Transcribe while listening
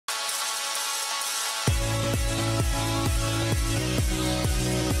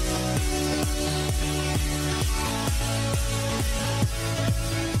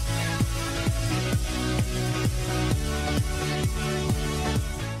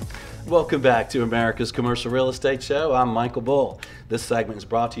Welcome back to America's Commercial Real Estate Show. I'm Michael Bull. This segment is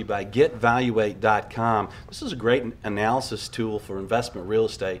brought to you by GetValuate.com. This is a great analysis tool for investment real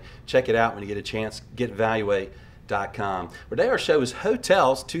estate. Check it out when you get a chance. GetValuate.com. Today our show is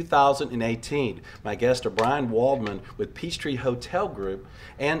Hotels 2018. My guests are Brian Waldman with Peachtree Hotel Group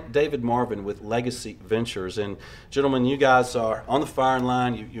and David Marvin with Legacy Ventures. And gentlemen, you guys are on the firing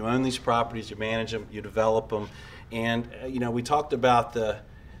line. You own these properties, you manage them, you develop them. And we talked about the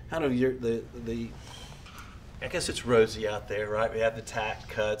kind of I guess it's rosy out there, right? We have the tax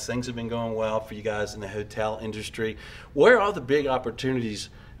cuts. Things have been going well for you guys in the hotel industry. Where are the big opportunities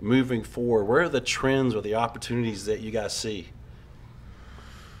moving forward? Where are the trends or the opportunities that you guys see?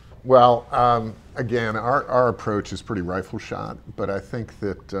 Well, again, our approach is pretty rifle shot, but I think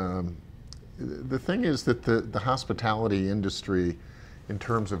that the thing is that the hospitality industry, in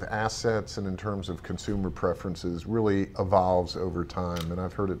terms of assets and in terms of consumer preferences, really evolves over time. And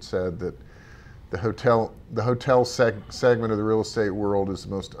I've heard it said that the hotel segment of the real estate world is the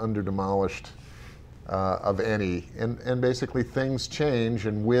most under-demolished of any. And basically things change,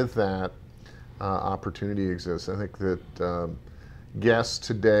 and with that, opportunity exists. I think that guests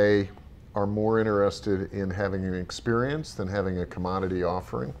today are more interested in having an experience than having a commodity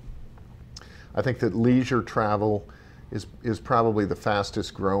offering. I think that leisure travel is probably the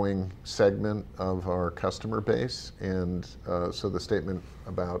fastest growing segment of our customer base, and so the statement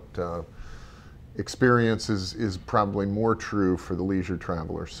about experience is probably more true for the leisure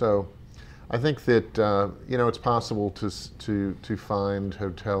traveler. So I think that it's possible to find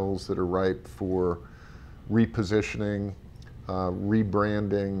hotels that are ripe for repositioning,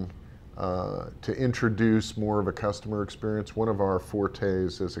 rebranding, to introduce more of a customer experience. One of our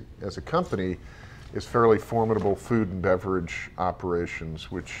fortes as a company is fairly formidable food and beverage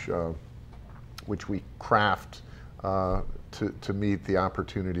operations, which we craft to meet the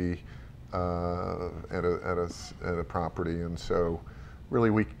opportunity at a property. And so really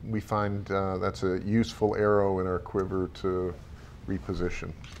we find that's a useful arrow in our quiver to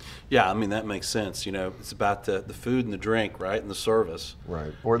reposition. Yeah, I mean, that makes sense. It's about the food and the drink, right, and the service.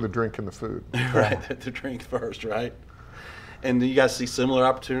 Right, or the drink and the food. Right, the drink first, right? And do you guys see similar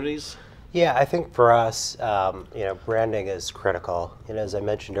opportunities? Yeah, I think for us, branding is critical. As I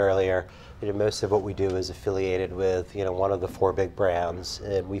mentioned earlier, most of what we do is affiliated with, one of the four big brands,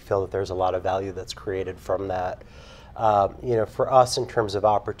 and we feel that there's a lot of value that's created from that. For us, in terms of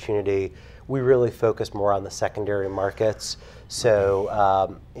opportunity, we really focus more on the secondary markets.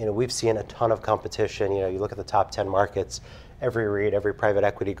 So, we've seen a ton of competition. You look at the top 10 markets, every REIT, every private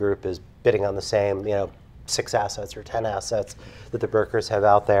equity group is bidding on the same, 6 assets or 10 assets that the brokers have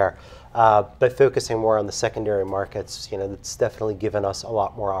out there. But focusing more on the secondary markets, it's definitely given us a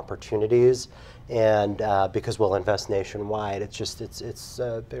lot more opportunities. And because we'll invest nationwide, it's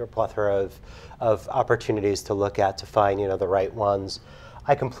a bigger plethora of opportunities to look at to find, the right ones.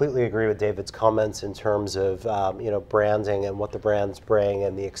 I completely agree with David's comments in terms of, branding and what the brands bring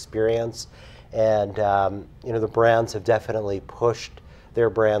and the experience. And, the brands have definitely pushed their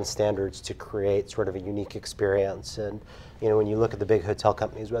brand standards to create sort of a unique experience. And when you look at the big hotel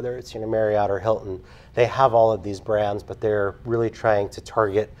companies, whether it's Marriott or Hilton, they have all of these brands, but they're really trying to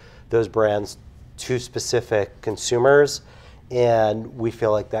target those brands to specific consumers, and we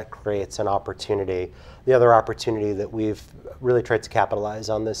feel like that creates an opportunity. The other opportunity that we've really tried to capitalize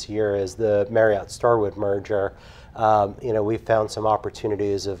on this year is the Marriott-Starwood merger. We've found some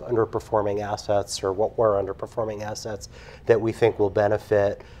opportunities of underperforming assets, or what were underperforming assets, that we think will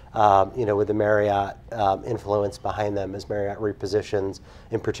benefit, with the Marriott influence behind them as Marriott repositions,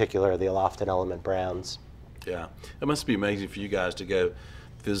 in particular, the Aloft and Element brands. Yeah, it must be amazing for you guys to go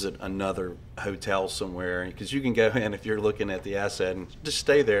visit another hotel somewhere, because you can go in, if you're looking at the asset, and just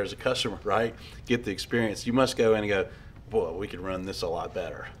stay there as a customer, right? Get the experience. You must go in and go, boy, we could run this a lot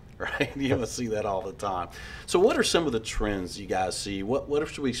better. Right? You must see that all the time. So what are some of the trends you guys see? What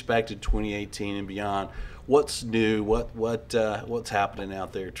should we expect in 2018 and beyond? What's new? What's happening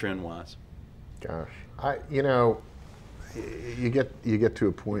out there trend-wise? Gosh, you get to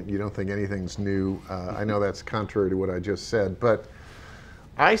a point you don't think anything's new. I know that's contrary to what I just said, but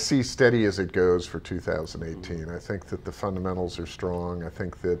I see steady as it goes for 2018. I think that the fundamentals are strong. I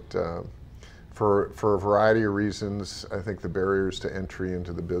think that for a variety of reasons, I think the barriers to entry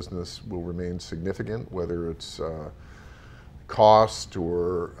into the business will remain significant, whether it's cost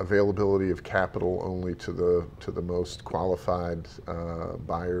or availability of capital only to the most qualified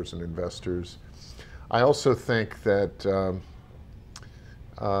buyers and investors. I also think that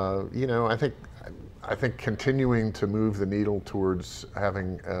you know, I think continuing to move the needle towards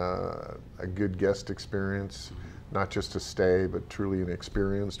having a good guest experience, not just a stay, but truly an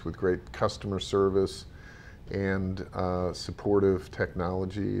experience with great customer service and supportive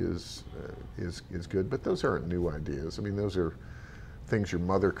technology is good. But those aren't new ideas. I mean, those are things your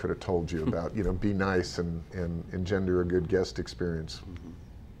mother could have told you about. You know, be nice and engender a good guest experience.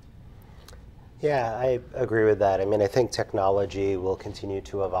 Yeah, I agree with that. I mean, I think technology will continue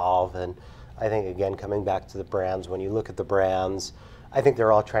to evolve, and I think, again, coming back to the brands, when you look at the brands, I think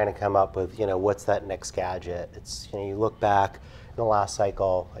they're all trying to come up with, you know, what's that next gadget? It's, you know, you look back in the last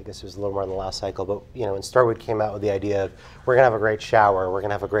cycle, I guess it was a little more in the last cycle, but, you know, when Starwood came out with the idea of, we're going to have a great shower, we're going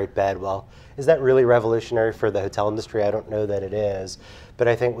to have a great bed, well, is that really revolutionary for the hotel industry? I don't know that it is, but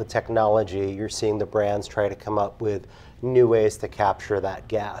I think with technology, you're seeing the brands try to come up with new ways to capture that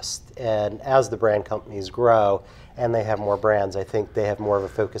guest. And as the brand companies grow and they have more brands, I think they have more of a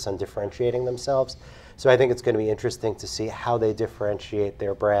focus on differentiating themselves. So I think it's going to be interesting to see how they differentiate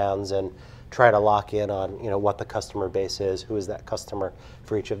their brands and try to lock in on, you know, what the customer base is, who is that customer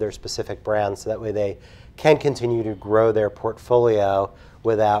for each of their specific brands, so that way they can continue to grow their portfolio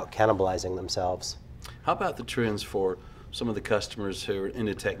without cannibalizing themselves. How about the trends for some of the customers who are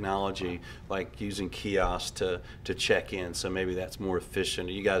into technology, like using kiosks to check in, so maybe that's more efficient?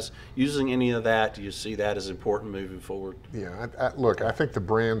 Are you guys using any of that? Do you see that as important moving forward? Yeah, look, I think the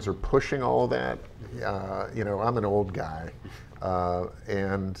brands are pushing all of that. You know, I'm an old guy,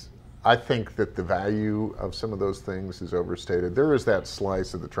 and I think that the value of some of those things is overstated. There is that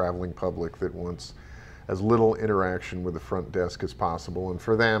slice of the traveling public that wants as little interaction with the front desk as possible, and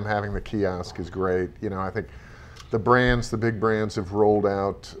for them, having the kiosk is great. You know, I think the brands, the big brands, have rolled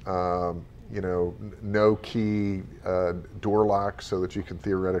out, you know, no key door locks so that you can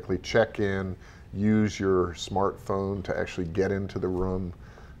theoretically check in, use your smartphone to actually get into the room.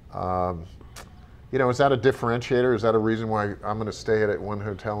 You know, is that a differentiator? Is that a reason why I'm going to stay at one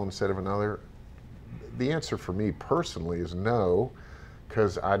hotel instead of another? The answer for me personally is no,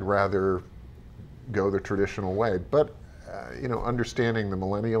 because I'd rather go the traditional way. But you know, understanding the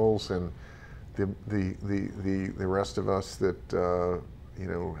millennials and the rest of us that you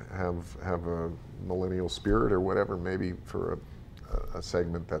know, have a millennial spirit or whatever, maybe for a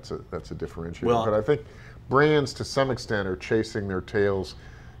segment that's a differentiator. Well, but I think brands to some extent are chasing their tails,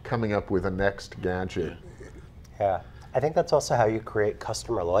 coming up with a next gadget. Yeah, I think that's also how you create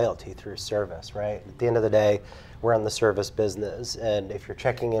customer loyalty through service, right? At the end of the day, we're in the service business, and if you're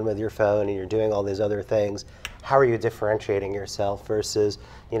checking in with your phone and you're doing all these other things, how are you differentiating yourself versus,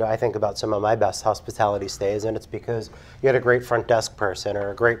 you know, I think about some of my best hospitality stays, and it's because you had a great front desk person or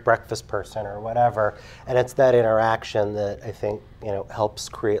a great breakfast person or whatever, and it's that interaction that I think, you know, helps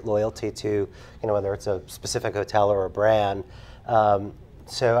create loyalty to, you know, whether it's a specific hotel or a brand.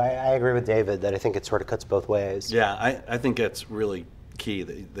 So I agree with David that I think it sort of cuts both ways. Yeah, I think that's really key,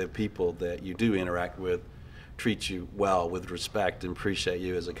 that the people that you do interact with treat you well, with respect, and appreciate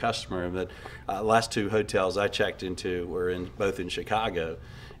you as a customer. But last two hotels I checked into were both in Chicago,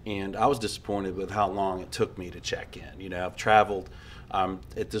 and I was disappointed with how long it took me to check in. You know, I've traveled.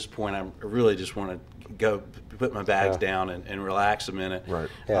 At this point, I really just want to go put my bags down and relax a minute. Right.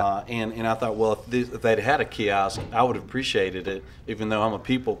 Yeah. And I thought, well, if they'd had a kiosk, I would have appreciated it. Even though I'm a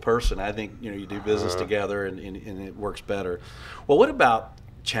people person, I think, you know, you do business together and it works better. Well, what about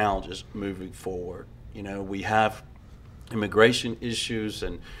challenges moving forward? You know, we have immigration issues,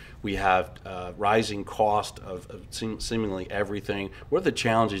 and we have rising cost of seemingly everything. What are the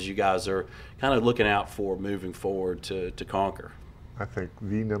challenges you guys are kind of looking out for moving forward to conquer? I think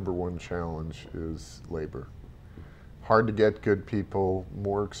the number one challenge is labor. Hard to get good people,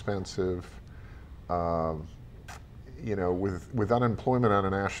 more expensive. You know, with unemployment on a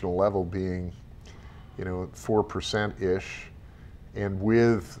national level being, you know, 4%-ish, and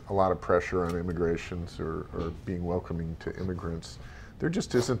with a lot of pressure on immigrations or being welcoming to immigrants, there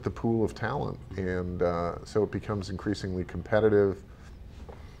just isn't the pool of talent. And so it becomes increasingly competitive,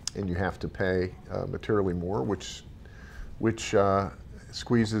 and you have to pay materially more, which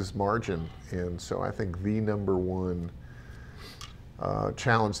squeezes margin. And so I think the number one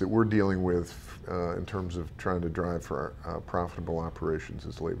challenge that we're dealing with in terms of trying to drive for our profitable operations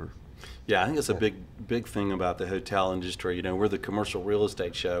is labor. Yeah, I think it's a big thing about the hotel industry. You know, we're the commercial real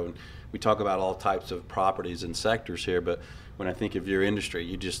estate show, and we talk about all types of properties and sectors here. But when I think of your industry,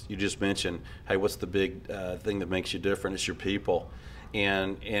 you just mentioned, hey, what's the big thing that makes you different? It's your people,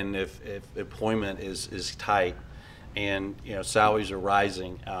 and if employment is tight, and you know salaries are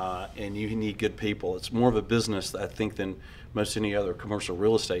rising, and you need good people, it's more of a business, I think, than most any other commercial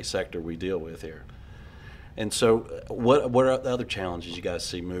real estate sector we deal with here. And so what are the other challenges you guys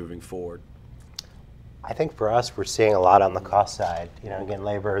see moving forward? I think for us, we're seeing a lot on the cost side. Again,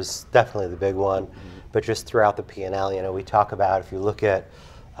 labor is definitely the big one, but just throughout the P&L, we talk about, if you look at,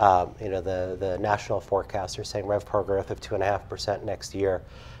 the national forecasts are saying RevPAR growth of 2.5% next year.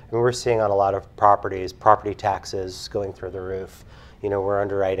 And we're seeing on a lot of properties, property taxes going through the roof. We're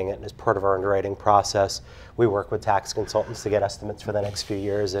underwriting it, and as part of our underwriting process, we work with tax consultants to get estimates for the next few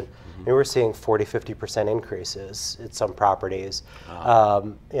years, and we're seeing 40–50% increases at some properties.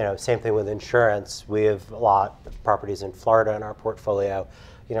 Wow. Same thing with insurance. We have a lot of properties in Florida in our portfolio.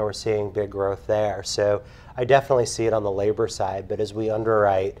 We're seeing big growth there. So I definitely see it on the labor side, but as we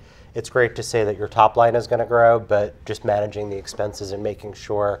underwrite, it's great to say that your top line is going to grow, but just managing the expenses and making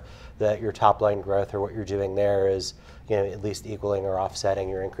sure that your top line growth or what you're doing there is at least equaling or offsetting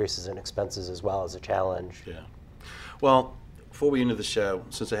your increases in expenses as well as a challenge. Yeah. Well, before we end the show,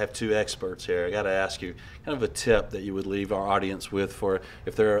 since I have two experts here, I got to ask you kind of a tip that you would leave our audience with for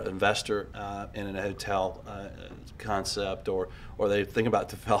if they're an investor in a hotel concept, or they think about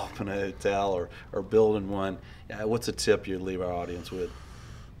developing a hotel or building one. What's a tip you'd leave our audience with?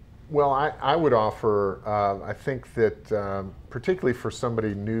 Well, I would offer, I think that particularly for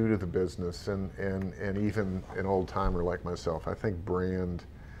somebody new to the business and even an old timer like myself, I think brand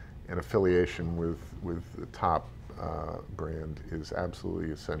and affiliation with the top brand is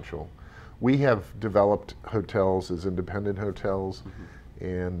absolutely essential. We have developed hotels as independent hotels,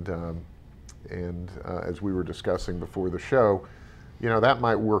 and as we were discussing before the show, that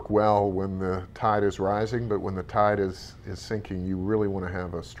might work well when the tide is rising, but when the tide is sinking, you really want to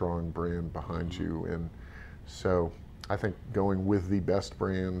have a strong brand behind you. And so I think going with the best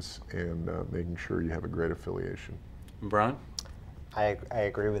brands and making sure you have a great affiliation. Brian? I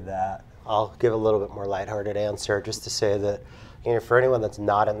agree with that. I'll give a little bit more lighthearted answer just to say that, for anyone that's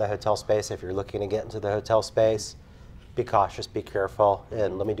not in the hotel space, if you're looking to get into the hotel space, be cautious, be careful,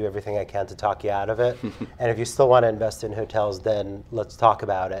 and let me do everything I can to talk you out of it. And if you still want to invest in hotels, then let's talk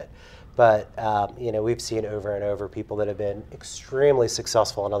about it. But we've seen over and over people that have been extremely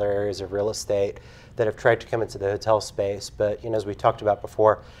successful in other areas of real estate that have tried to come into the hotel space. But as we talked about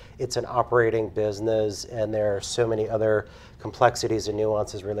before, it's an operating business, and there are so many other complexities and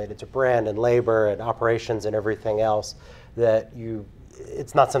nuances related to brand and labor and operations and everything else that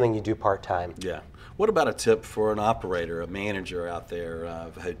it's not something you do part-time. Yeah. What about a tip for an operator, a manager out there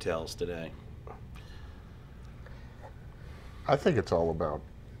of hotels today? I think it's all about,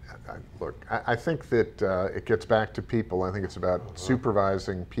 look, I think that it gets back to people. I think it's about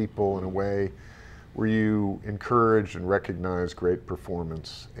supervising people in a way where you encourage and recognize great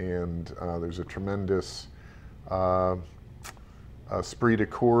performance. And there's a tremendous esprit de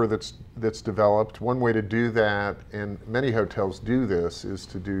corps that's developed. One way to do that, and many hotels do this, is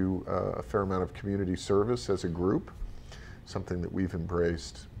to do a fair amount of community service as a group, something that we've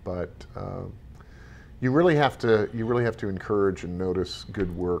embraced. But you really have to encourage and notice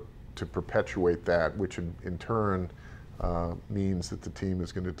good work to perpetuate that, which in turn means that the team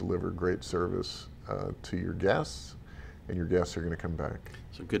is going to deliver great service to your guests, and your guests are going to come back.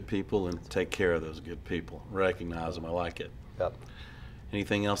 So good people, and take care of those good people. Recognize them. I like it. Yep.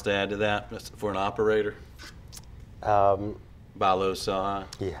 Anything else to add to that for an operator? Buy low, sell high.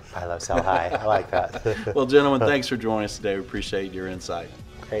 Yeah, buy low, sell high. I like that. Well, gentlemen, thanks for joining us today. We appreciate your insight.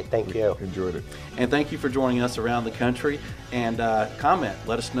 Great, thank you. Enjoyed it. And thank you for joining us around the country. And comment.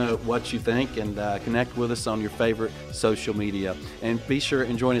 Let us know what you think, and connect with us on your favorite social media. And be sure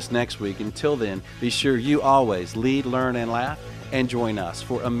and join us next week. Until then, be sure you always lead, learn, and laugh. And join us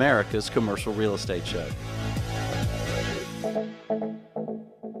for America's Commercial Real Estate Show.